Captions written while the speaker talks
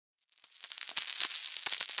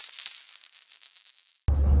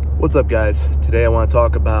What's up, guys? Today I want to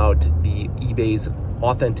talk about the eBay's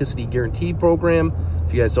Authenticity Guarantee program.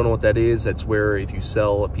 If you guys don't know what that is, that's where if you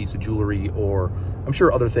sell a piece of jewelry, or I'm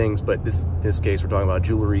sure other things, but this case we're talking about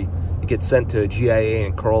jewelry, it gets sent to GIA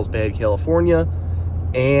in Carlsbad, California,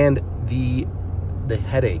 and the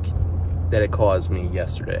headache that it caused me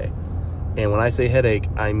yesterday. And when I say headache,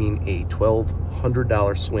 I mean a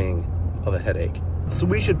 $1,200 swing of a headache. So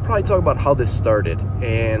we should probably talk about how this started.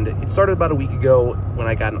 And it started about a week ago when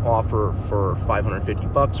I got an offer for 550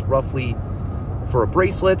 bucks roughly for a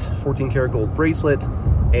bracelet, 14 karat gold bracelet.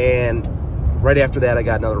 And right after that, I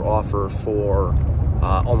got another offer for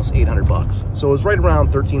almost 800 bucks. So it was right around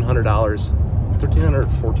 $1,300, $1,300,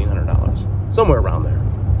 $1,400, somewhere around there.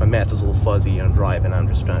 My math is a little fuzzy. I'm driving. I'm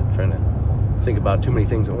just trying to think about too many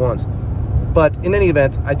things at once. But in any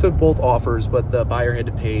event, I took both offers, but the buyer had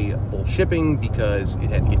to pay both shipping because it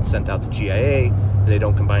had to get sent out to GIA, and they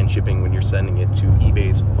don't combine shipping when you're sending it to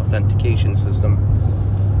eBay's authentication system.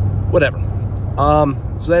 Whatever.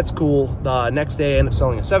 So that's cool. The next day, I ended up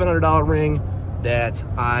selling a $700 ring that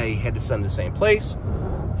I had to send to the same place.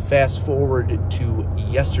 Fast forward to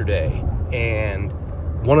yesterday, and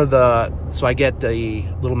so I get a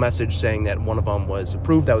little message saying that one of them was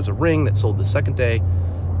approved. That was a ring that sold the second day.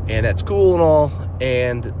 And that's cool and all.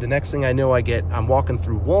 And the next thing I know, I'm walking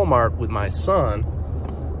through Walmart with my son.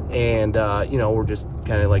 And, you know, we're just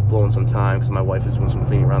kind of like blowing some time because my wife is doing some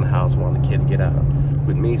cleaning around the house and wanted the kid to get out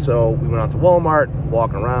with me. So we went out to Walmart,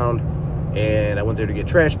 walking around, and I went there to get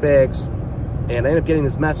trash bags. And I ended up getting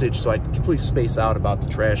this message, so I completely space out about the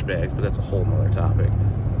trash bags, but that's a whole nother topic.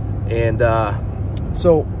 And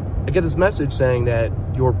so I get this message saying that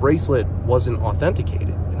your bracelet wasn't authenticated.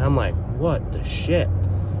 And I'm like, what the shit?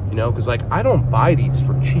 You know, because like I don't buy these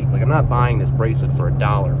for cheap. Like I'm not buying this bracelet for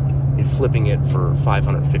 $1 and flipping it for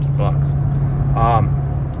 550 bucks.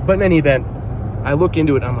 But in any event, I look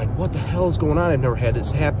into it and I'm like, what the hell is going on? I've never had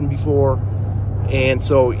this happen before. And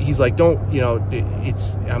so he's like, don't, you know,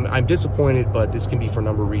 I'm disappointed, but this can be for a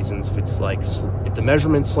number of reasons. If it's like, if the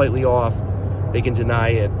measurement's slightly off, they can deny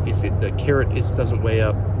it. If the carat doesn't weigh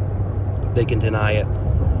up, they can deny it.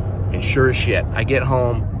 And sure as shit, I get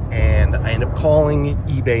home and I end up calling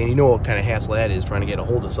eBay, and you know what kind of hassle that is, trying to get a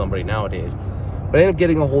hold of somebody nowadays. But I end up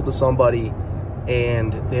getting a hold of somebody,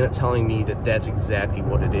 and they end up telling me that that's exactly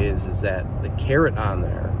what it is that the carat on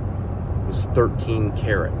there was 13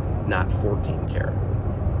 karat, not 14 karat.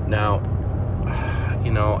 Now,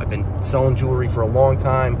 you know, I've been selling jewelry for a long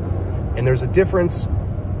time, and there's a difference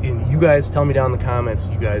in, you guys tell me down in the comments,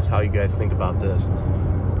 how you guys think about this.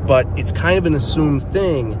 But it's kind of an assumed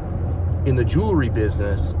thing in the jewelry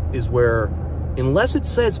business, is where unless it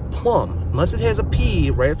says plum, unless it has a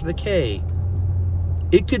P right after the K,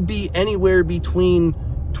 it could be anywhere between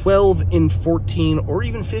 12 and 14 or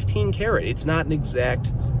even 15 karat. It's not an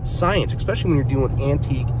exact science, especially when you're dealing with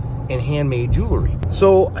antique and handmade jewelry.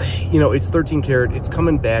 So, you know, it's 13 karat. It's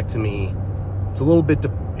coming back to me. It's a little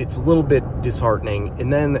bit disheartening.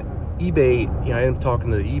 And then eBay, you know, I ended up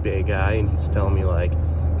talking to the eBay guy, and he's telling me like,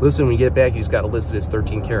 listen, when you get back, you just got to list it as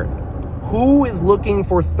 13 karat. Who is looking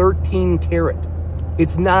for 13 karat?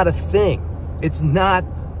 It's not a thing. It's not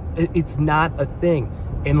a thing.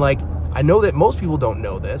 And like, I know that most people don't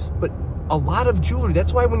know this, but a lot of jewelry,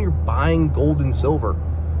 that's why when you're buying gold and silver,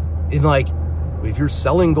 and like, if you're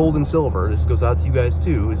selling gold and silver, this goes out to you guys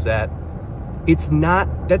too, is that it's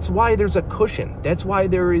not, that's why there's a cushion. That's why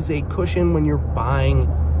there is a cushion when you're buying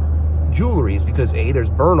jewelry, is because A,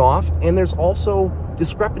 there's burn off, and there's also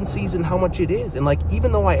discrepancies in how much it is. And like,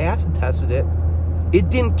 even though I acid tested it, it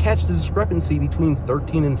didn't catch the discrepancy between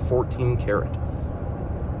 13 and 14 karat.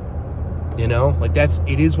 You know, like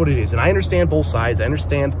it is what it is. And I understand both sides. I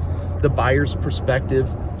understand the buyer's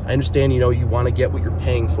perspective. I understand, you know, you want to get what you're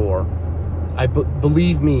paying for.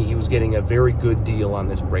 Believe me, he was getting a very good deal on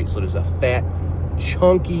this bracelet. It was a fat,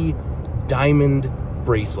 chunky diamond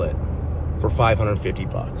bracelet for 550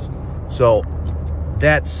 bucks. So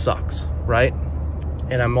that sucks, right?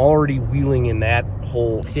 And I'm already wheeling in that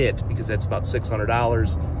whole hit because that's about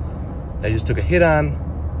 $600 that I just took a hit on.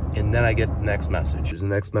 And then I get the next message. The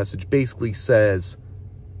next message basically says,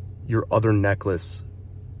 your other necklace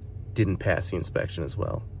didn't pass the inspection as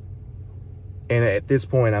well. And at this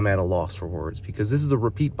point, I'm at a loss for words, because this is a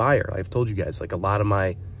repeat buyer. I've told you guys, like, a lot of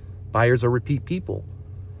my buyers are repeat people.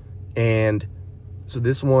 And so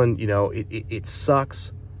this one, you know, it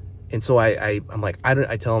sucks. And so I'm like,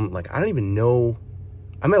 I tell him, like, I don't even know.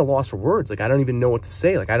 I'm at a loss for words. Like, I don't even know what to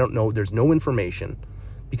say. Like, I don't know. There's no information,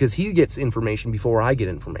 because he gets information before I get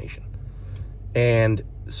information. And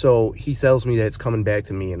so he tells me that it's coming back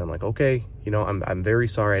to me, and I'm like, okay, you know, I'm very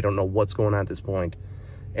sorry. I don't know what's going on at this point,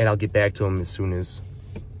 and I'll get back to him as soon as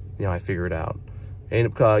I figure it out. I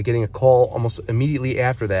end up getting a call almost immediately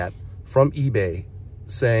after that from eBay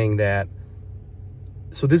saying that,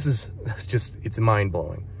 so this is just, it's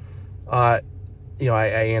mind-blowing. I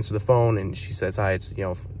answer the phone and she says, hi, it's,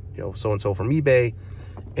 so-and-so from eBay,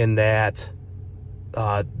 and that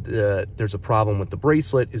there's a problem with the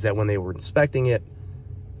bracelet, is that when they were inspecting it,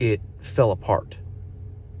 it fell apart.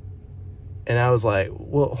 And I was like,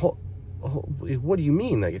 well, what do you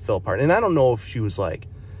mean like it fell apart? And I don't know if she was like,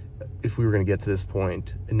 if we were going to get to this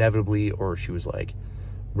point inevitably, or she was like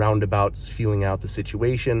roundabout feeling out the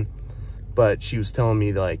situation. But she was telling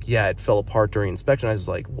me like, yeah, it fell apart during inspection. I was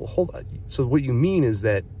like, well, hold on. So what you mean is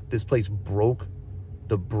that this place broke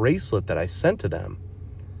the bracelet that I sent to them?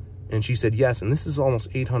 And she said, yes. And this is almost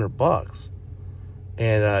 $800.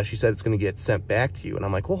 And she said, it's going to get sent back to you. And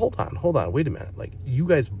I'm like, well, hold on, wait a minute. Like, you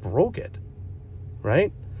guys broke it,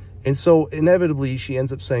 right? And so inevitably she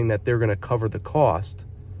ends up saying that they're going to cover the cost.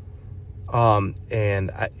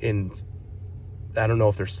 And I don't know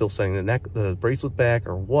if they're still sending the bracelet back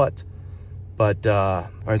or what. But, all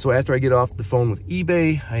right, so after I get off the phone with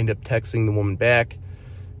eBay, I end up texting the woman back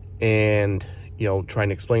and, trying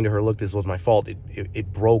to explain to her, look, this was my fault.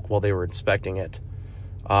 It broke while they were inspecting it.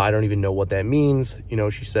 I don't even know what that means.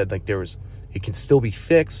 She said like it can still be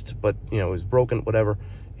fixed, but, it was broken, whatever.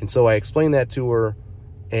 And so I explained that to her.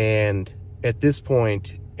 And at this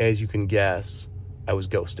point, as you can guess, I was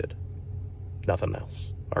ghosted. Nothing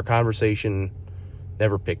else. Our conversation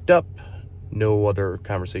never picked up. No other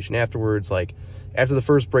conversation afterwards. Like, after the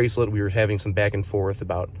first bracelet, we were having some back and forth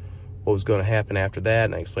about what was going to happen after that,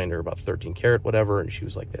 and I explained to her about 13 karat whatever, and she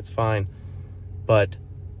was like, that's fine. But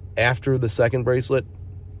after the second bracelet,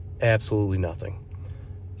 absolutely nothing.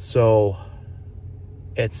 So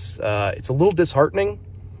it's a little disheartening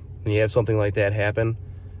when you have something like that happen.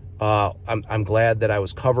 I'm glad that I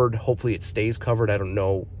was covered. Hopefully it stays covered. I don't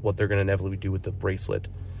know what they're going to inevitably do with the bracelet,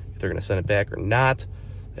 if they're going to send it back or not.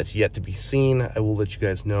 That's yet to be seen. I will let you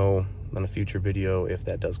guys know on a future video if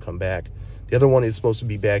that does come back. The other one is supposed to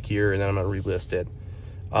be back here, and then I'm going to relist it.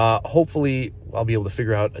 Hopefully, I'll be able to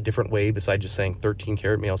figure out a different way besides just saying 13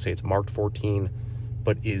 karat. Maybe I'll say it's marked 14,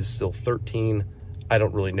 but is still 13. I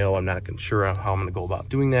don't really know. I'm not sure how I'm going to go about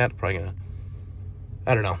doing that. Probably going to,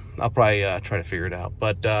 I don't know. I'll probably try to figure it out.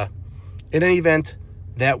 But in any event,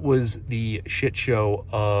 that was the shit show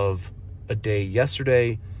of a day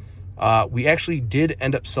yesterday. We actually did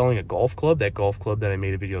end up selling a golf club, that golf club that I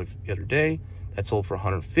made a video of the other day. That sold for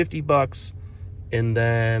 $150. And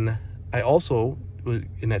then I also,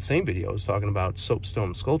 in that same video, I was talking about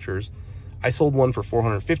soapstone sculptures. I sold one for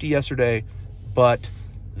 $450 yesterday, but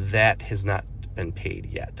that has not been paid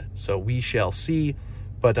yet. So we shall see.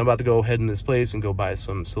 But I'm about to go ahead in this place and go buy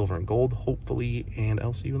some silver and gold, hopefully, and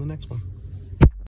I'll see you in the next one.